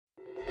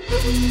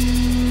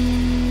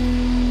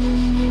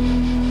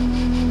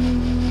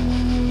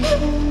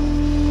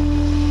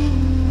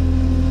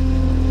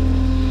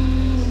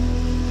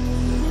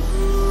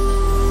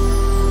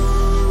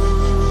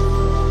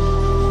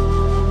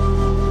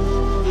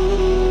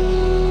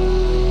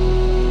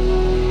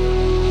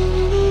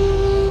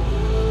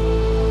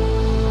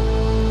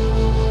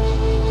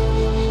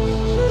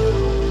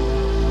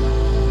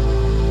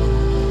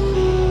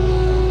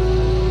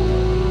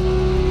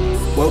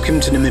Welcome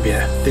to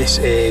Namibia. This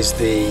is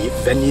the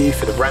venue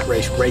for the rat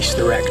race Race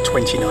the Wreck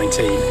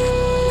 2019,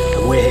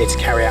 and we're here to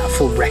carry out a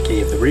full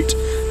recce of the route.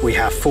 We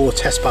have 4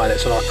 test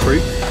pilots on our crew,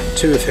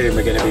 2 of whom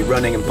are going to be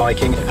running and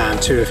biking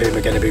and 2 of whom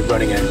are going to be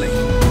running only.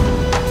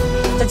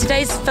 So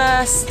today's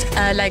first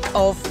leg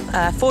of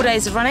 4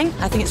 days of running.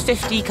 I think it's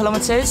 50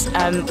 kilometres.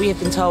 We have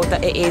been told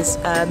that it is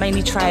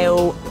mainly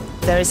trail.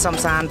 There is some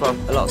sand, well,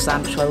 a lot of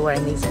sand, which is why we're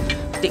wearing these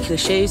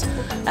ridiculous shoes.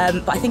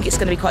 But I think it's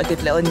going to be quite a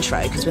good little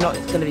intro because we're not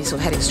going to be sort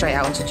of heading straight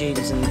out onto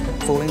dunes and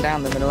falling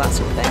down them and all that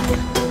sort of thing.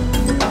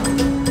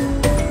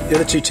 The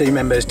other 2 team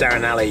members, Darren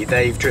and Ali,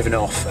 they've driven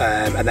off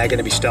and they're going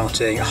to be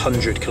starting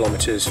 100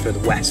 kilometres further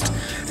west.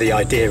 The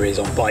idea is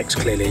on bikes,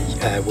 clearly,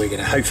 we're going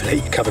to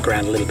hopefully cover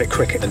ground a little bit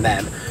quicker than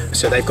them.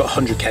 So they've got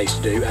 100k's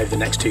to do over the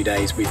next 2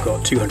 days. We've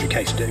got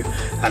 200k's to do,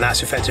 and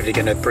that's effectively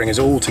going to bring us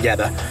all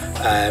together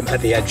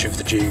at the edge of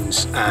the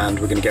dunes, and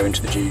we're going to go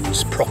into the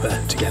dunes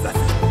proper together.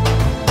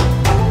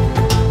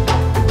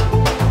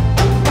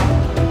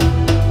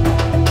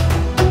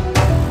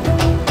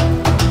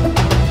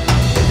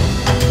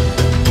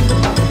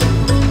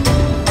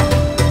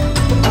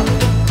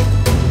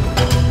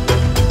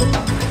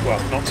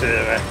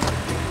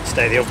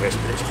 Say the obvious,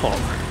 but it's hot.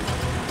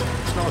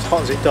 It's not as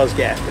hot as it does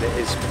get, but it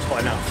is hot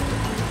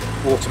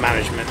enough. Water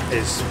management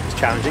is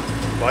challenging,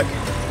 like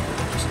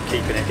just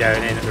keeping it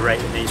going in at the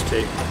rate it needs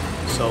to.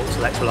 Salts,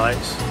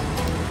 electrolytes,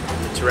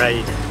 and the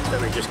terrain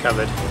that we've just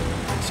covered,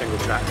 single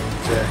track,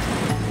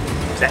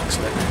 is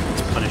excellent.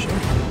 It's punishing.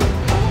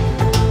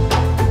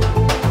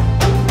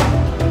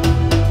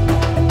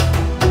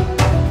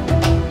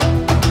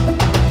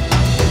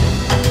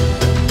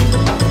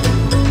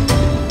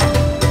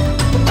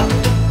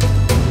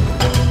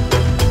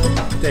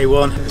 Day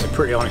 1 is a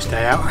pretty honest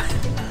day out,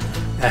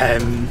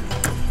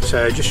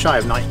 so just shy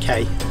of 90k.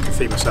 I can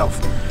feel myself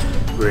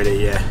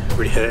really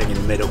hurting in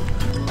the middle,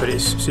 but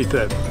it's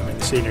superb. I mean,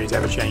 the scenery is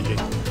ever changing,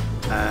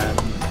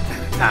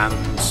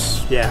 and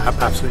yeah,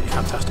 absolutely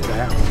fantastic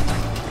day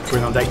out.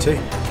 We're on day 2.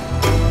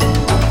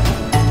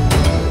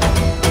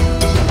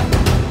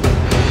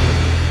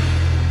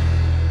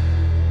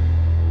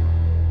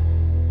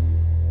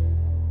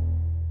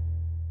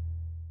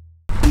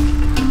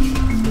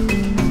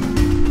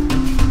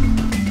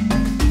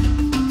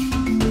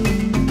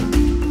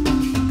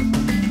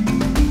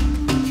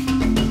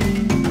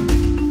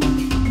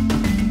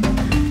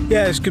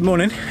 Yeah, it's good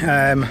morning.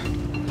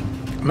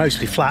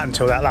 Mostly flat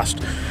until that last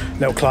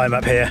little climb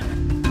up here.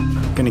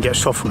 Going to get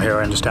soft from here,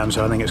 I understand,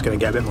 so I think it's going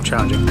to get a bit more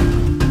challenging.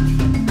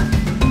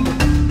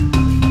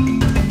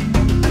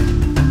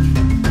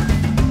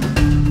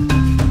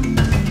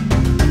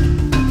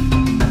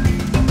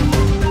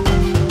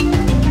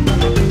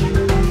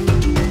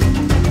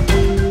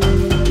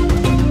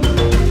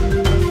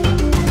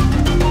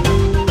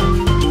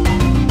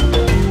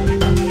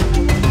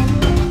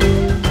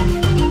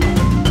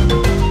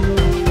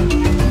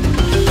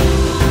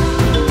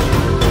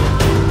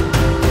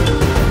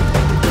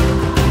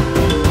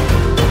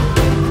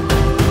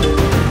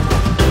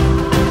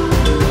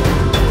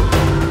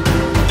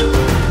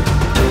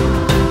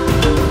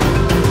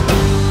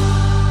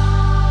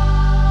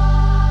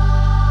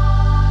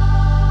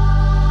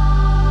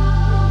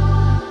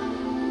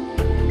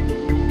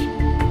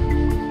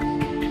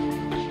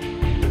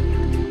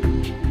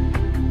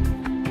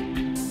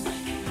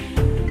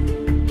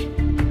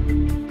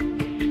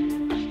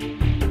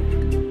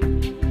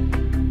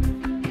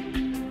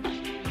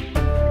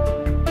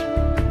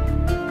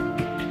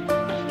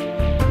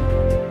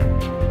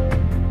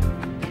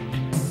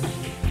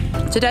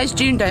 Today's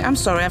June day. I'm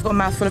sorry, I've got a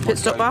mouthful of pit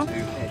stop bar.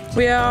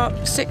 We are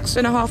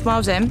 6.5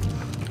 miles in.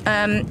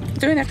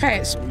 Doing okay.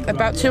 It's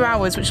about 2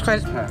 hours, which is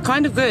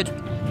kind of good.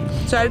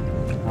 So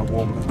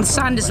the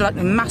sand is like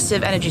a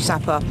massive energy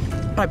sapper,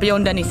 like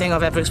beyond anything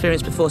I've ever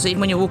experienced before. So even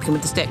when you're walking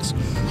with the sticks,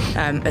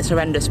 it's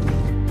horrendous.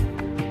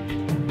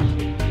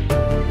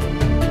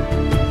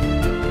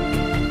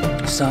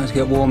 It's starting to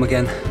get warm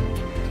again,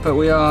 but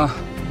we are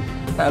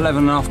about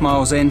 11.5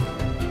 miles in.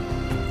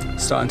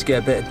 Starting to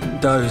get a bit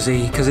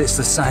dozy because it's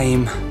the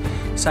same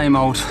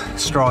old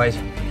stride,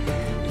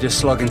 just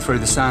slogging through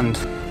the sand.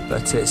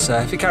 But it's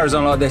if it carries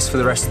on like this for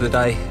the rest of the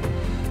day,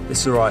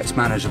 it's all right. It's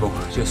manageable.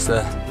 Just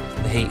the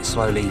heat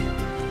slowly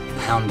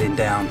pounding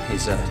down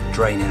is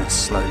draining us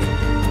slowly.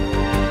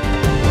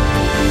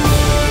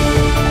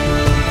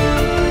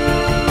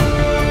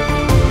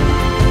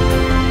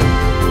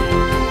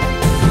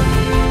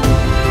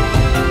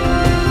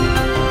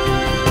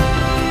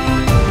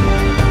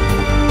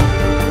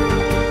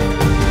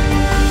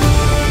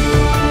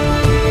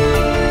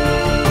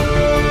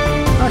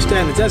 Day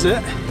in the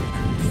desert,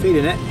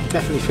 Feeling it,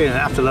 definitely feeling it.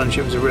 After lunch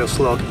it was a real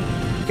slog.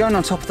 Going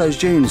on top of those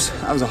dunes,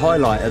 that was a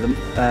highlight of them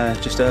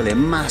just earlier.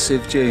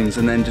 Massive dunes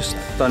and then just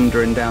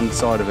thundering down the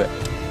side of it.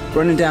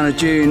 Running down a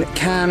dune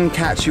can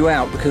catch you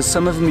out because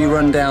some of them you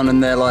run down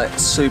and they're like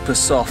super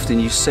soft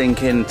and you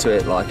sink into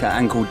it like at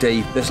ankle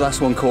deep. This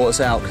last one caught us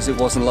out because it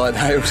wasn't like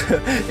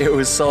that, it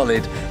was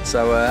solid.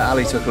 So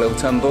Ali took a little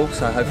tumble,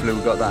 so hopefully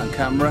we got that on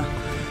camera.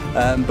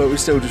 But we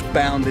still just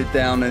bounded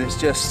down, and it's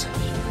just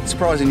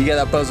surprising you get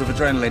that buzz of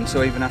adrenaline.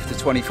 So even after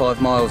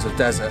 25 miles of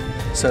desert,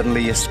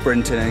 suddenly you're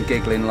sprinting and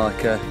giggling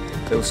like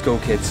little school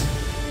kids.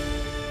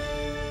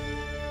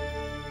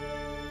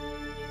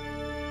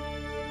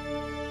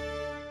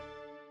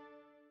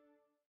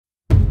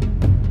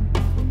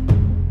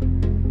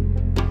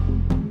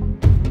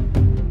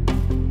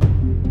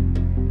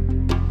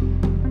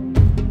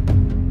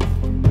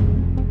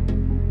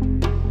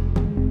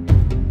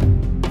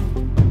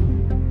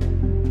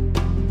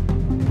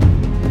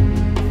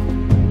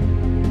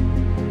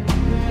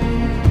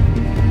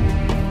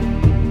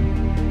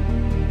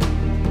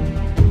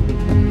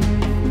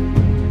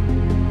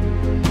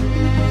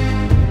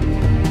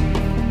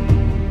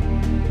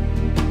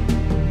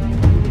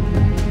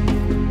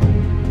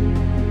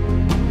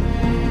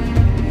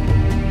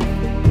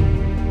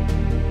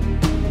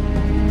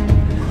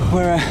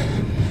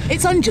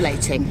 It's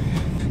undulating.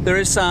 There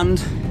is sand,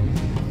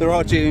 there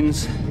are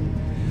dunes,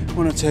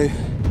 one or two.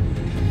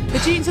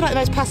 The dunes are like the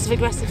most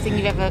passive-aggressive thing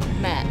you've ever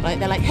met. Like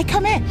they're like, hey,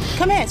 come here,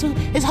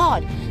 it's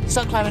hard. You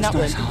start climbing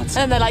upwards, and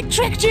then they're like,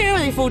 tricked you,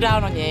 and they fall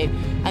down on you.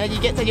 And then you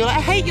get there, you're like,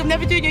 I hate you, I'm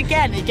never doing you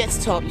again. And you get to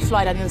the top, you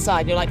fly down the other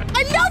side, and you're like,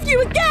 I love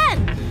you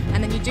again!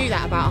 And then you do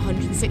that about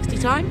 160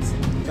 times.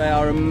 They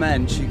are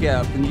immense. You get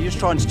up and you're just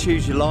trying to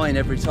choose your line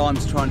every time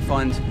to try and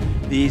find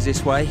the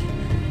easiest way.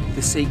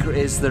 The secret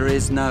is there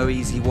is no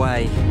easy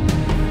way.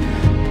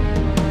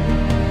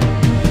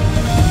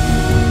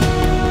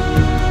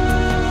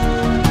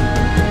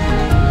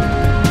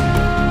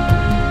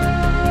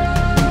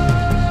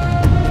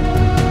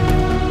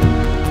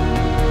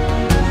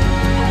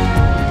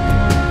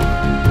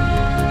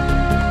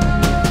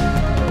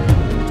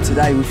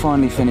 Today we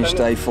finally finished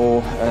day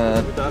 4,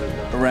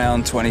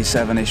 around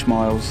 27-ish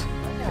miles.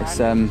 It's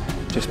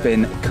just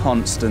been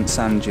constant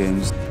sand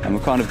dunes, and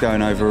we're kind of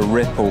going over a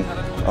ripple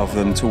of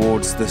them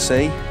towards the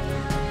sea,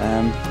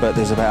 but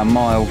there's about a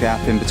mile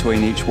gap in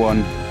between each one,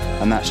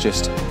 and that's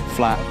just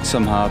flat,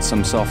 some hard,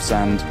 some soft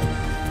sand,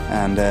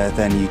 and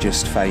then you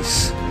just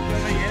face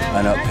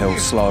an uphill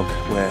slog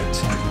where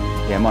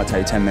it might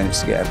take 10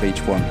 minutes to get up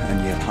each one,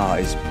 and your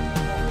heart is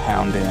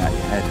pounding at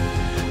your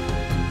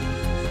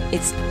head.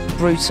 It's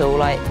brutal,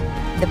 like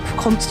the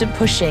constant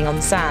pushing on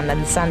the sand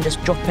and the sand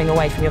just dropping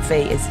away from your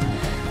feet is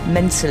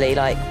mentally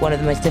like one of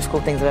the most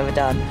difficult things I've ever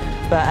done.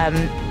 But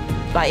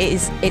like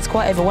it's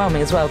quite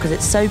overwhelming as well because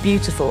it's so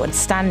beautiful, and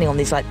standing on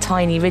these like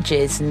tiny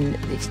ridges, and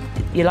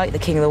you're like the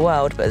king of the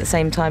world, but at the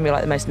same time you're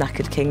like the most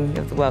knackered king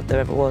of the world there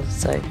ever was.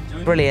 So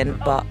brilliant,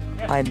 but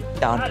I'm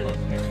done.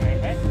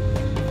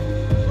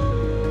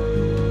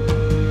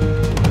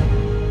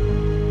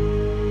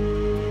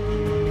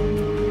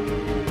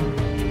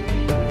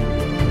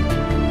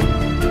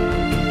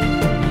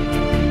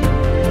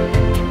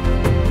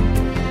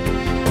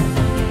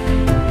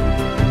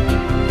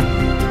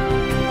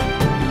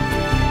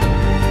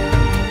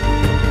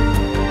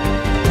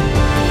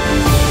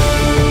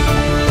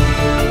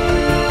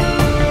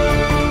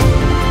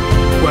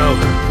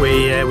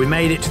 We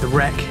made it to the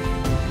wreck.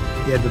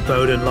 We had the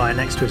Bowden lying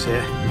next to us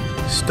here,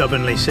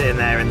 stubbornly sitting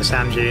there in the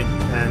sand dune,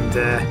 and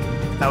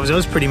that was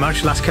us pretty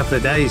much the last couple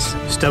of days,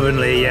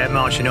 stubbornly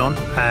marching on.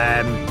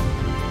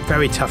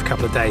 Very tough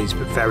couple of days,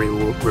 but very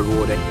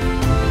rewarding.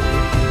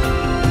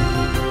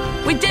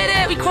 We did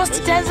it! We crossed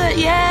the desert,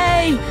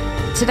 yay!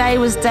 Today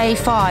was day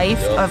 5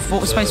 of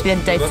what was supposed to be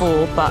then day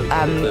 4, but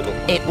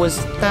it was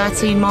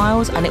 13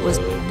 miles and it was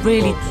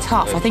really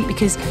tough. I think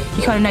because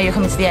you kind of know you're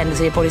coming to the end,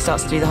 so your body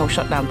starts to do the whole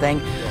shutdown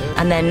thing.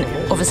 And then,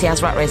 obviously,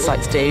 as rat races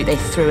like to do, they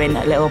threw in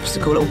a little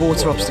obstacle, a little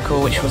water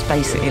obstacle, which was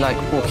basically like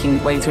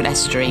wading through an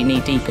estuary,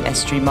 knee-deep in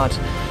estuary mud,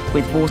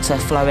 with water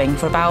flowing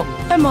for about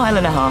a mile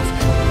and a half.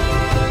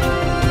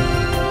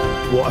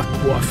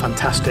 What a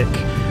fantastic,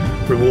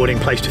 rewarding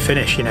place to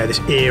finish. You know, this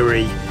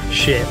eerie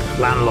ship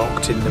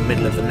landlocked in the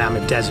middle of the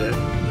Namib Desert.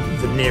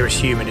 The nearest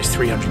human is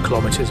 300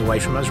 kilometres away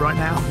from us right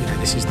now. You know,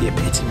 this is the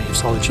epitome of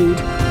solitude.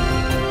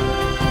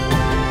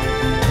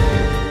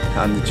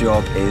 And the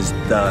job is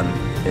done.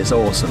 It's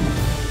awesome.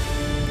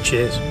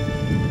 Cheers.